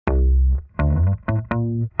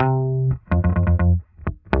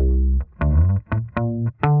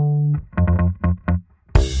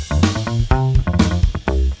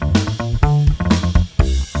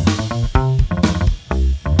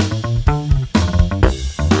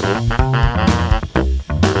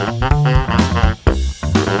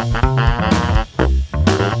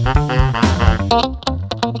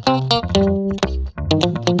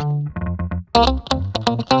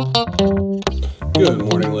Good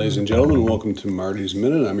morning, ladies and gentlemen. Welcome to Marty's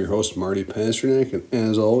Minute. I'm your host, Marty Pasternak, and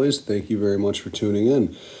as always, thank you very much for tuning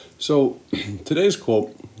in. So, today's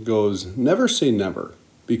quote goes, "Never say never,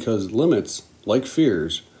 because limits, like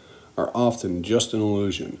fears, are often just an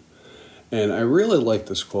illusion." And I really like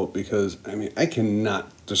this quote because, I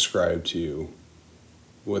cannot describe to you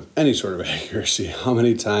with any sort of accuracy how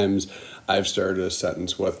many times I've started a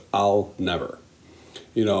sentence with, "I'll never."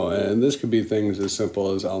 And this could be things as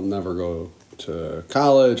simple as I'll never go to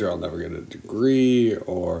college, or I'll never get a degree,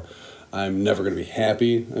 or I'm never going to be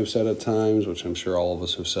happy, I've said at times, which I'm sure all of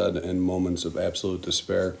us have said in moments of absolute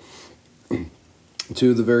despair,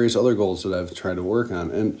 to the various other goals that I've tried to work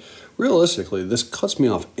on. And realistically, this cuts me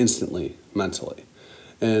off instantly, mentally.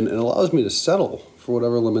 And it allows me to settle for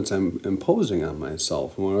whatever limits I'm imposing on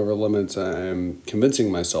myself, and whatever limits I'm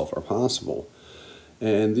convincing myself are possible.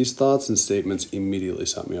 And these thoughts and statements immediately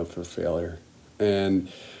set me up for failure. And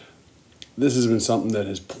this has been something that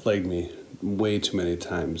has plagued me way too many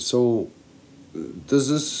times. So, does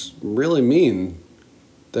this really mean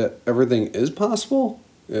that everything is possible?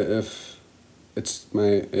 If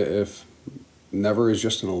never is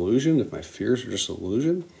just an illusion, if my fears are just an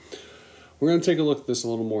illusion? We're going to take a look at this a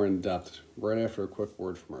little more in depth right after a quick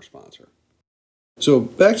word from our sponsor. So,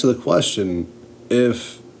 back to the question,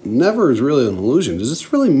 if never is really an illusion, does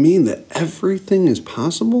this really mean that everything is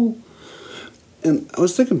possible? And I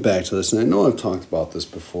was thinking back to this, and I know I've talked about this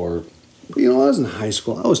before, but when I was in high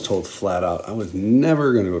school, I was told flat out I was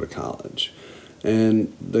never going to go to college.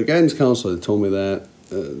 And the guidance counselor that told me that,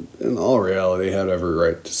 in all reality, had every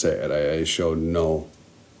right to say it. I showed no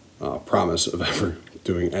promise of ever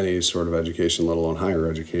doing any sort of education, let alone higher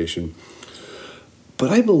education. But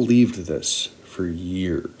I believed this for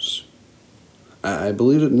years. I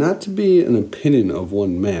believed it not to be an opinion of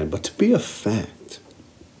one man, but to be a fact.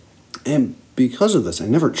 And because of this, I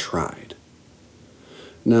never tried.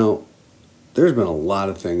 Now, there's been a lot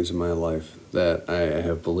of things in my life that I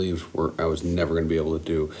have believed I was never going to be able to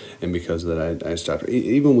do, and because of that, I stopped.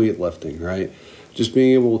 Even weightlifting, right? Just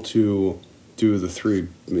being able to do the three,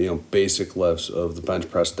 basic lifts of the bench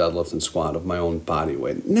press, deadlift, and squat of my own body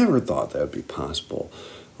weight. Never thought that would be possible.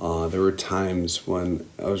 There were times when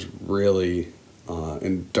I was really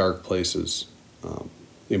in dark places,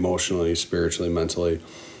 emotionally, spiritually, mentally,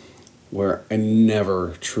 where I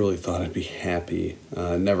never truly thought I'd be happy.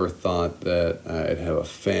 Never thought that I'd have a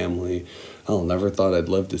family. Never thought I'd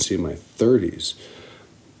live to see my 30s.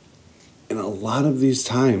 And a lot of these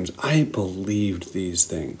times, I believed these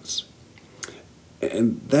things.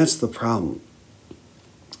 And that's the problem.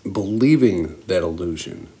 Believing that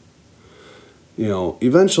illusion.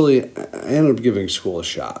 Eventually, I ended up giving school a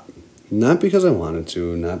shot. Not because I wanted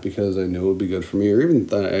to, not because I knew it would be good for me, or even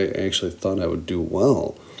that I actually thought I would do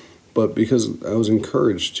well, but because I was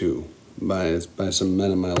encouraged to by some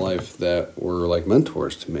men in my life that were like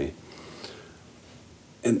mentors to me.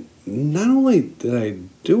 And not only did I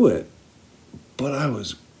do it, but I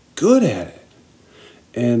was good at it.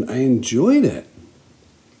 And I enjoyed it.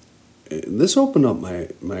 This opened up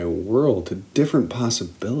my world to different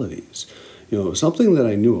possibilities. Something that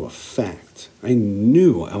I knew a fact. I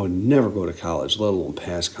knew I would never go to college, let alone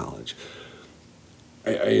pass college.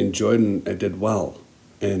 I enjoyed and I did well.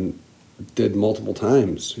 And did multiple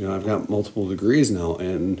times. I've got multiple degrees now,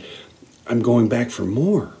 and I'm going back for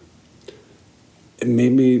more. It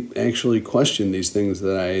made me actually question these things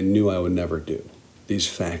that I knew I would never do, these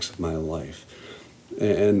facts of my life.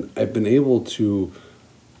 And I've been able to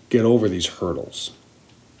get over these hurdles.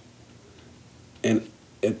 And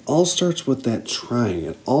it all starts with that trying.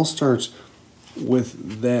 It all starts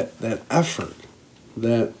with that effort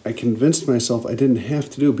that I convinced myself I didn't have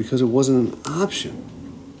to do because it wasn't an option.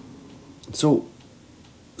 So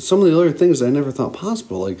some of the other things I never thought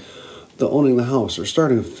possible, like the owning the house or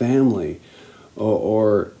starting a family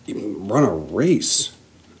or even run a race.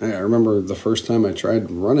 I remember the first time I tried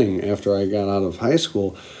running after I got out of high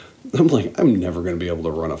school, I'm like, I'm never going to be able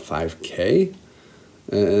to run a 5K.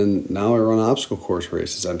 And now I run obstacle course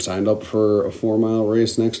races. I'm signed up for a 4-mile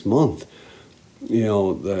race next month.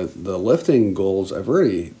 The lifting goals, I'm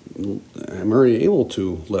already able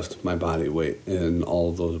to lift my body weight in all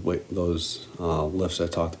of those lifts I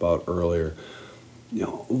talked about earlier.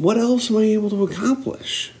 what else am I able to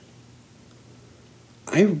accomplish?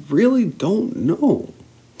 I really don't know.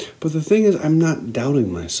 But the thing is, I'm not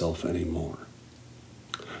doubting myself anymore.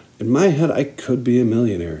 In my head, I could be a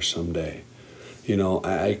millionaire someday.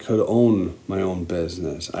 I could own my own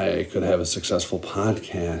business. I could have a successful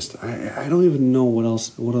podcast. I don't even know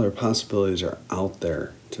what other possibilities are out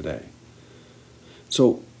there today.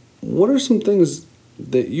 So, what are some things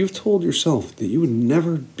that you've told yourself that you would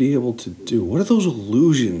never be able to do? What are those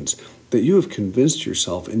illusions that you have convinced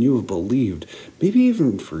yourself and you have believed, maybe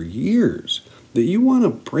even for years, that you want to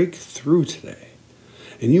break through today?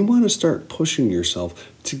 And you want to start pushing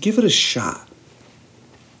yourself to give it a shot.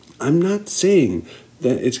 I'm not saying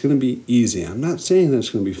that it's going to be easy. I'm not saying that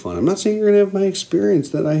it's going to be fun. I'm not saying you're going to have my experience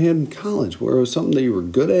that I had in college, where it was something that you were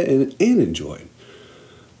good at and enjoyed.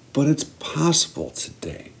 But it's possible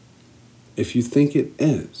today, if you think it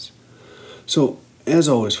is. So, as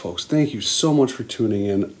always, folks, thank you so much for tuning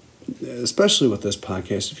in, especially with this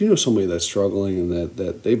podcast. If you know somebody that's struggling and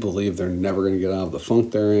that they believe they're never going to get out of the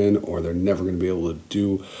funk they're in, or they're never going to be able to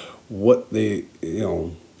do what they,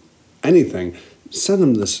 anything, send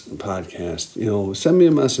them this podcast. Send me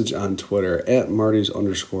a message on Twitter at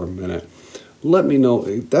Marty's_minute. Let me know.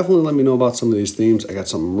 Definitely let me know about some of these themes. I got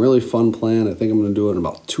something really fun planned. I think I'm going to do it in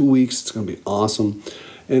about 2 weeks. It's going to be awesome.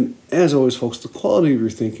 And as always, folks, the quality of your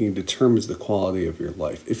thinking determines the quality of your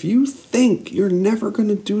life. If you think you're never going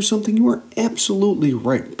to do something, you are absolutely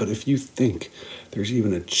right. But if you think there's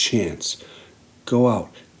even a chance, go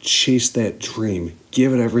out, chase that dream,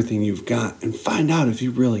 give it everything you've got, and find out if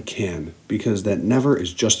you really can, because that never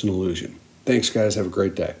is just an illusion. Thanks, guys. Have a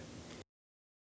great day.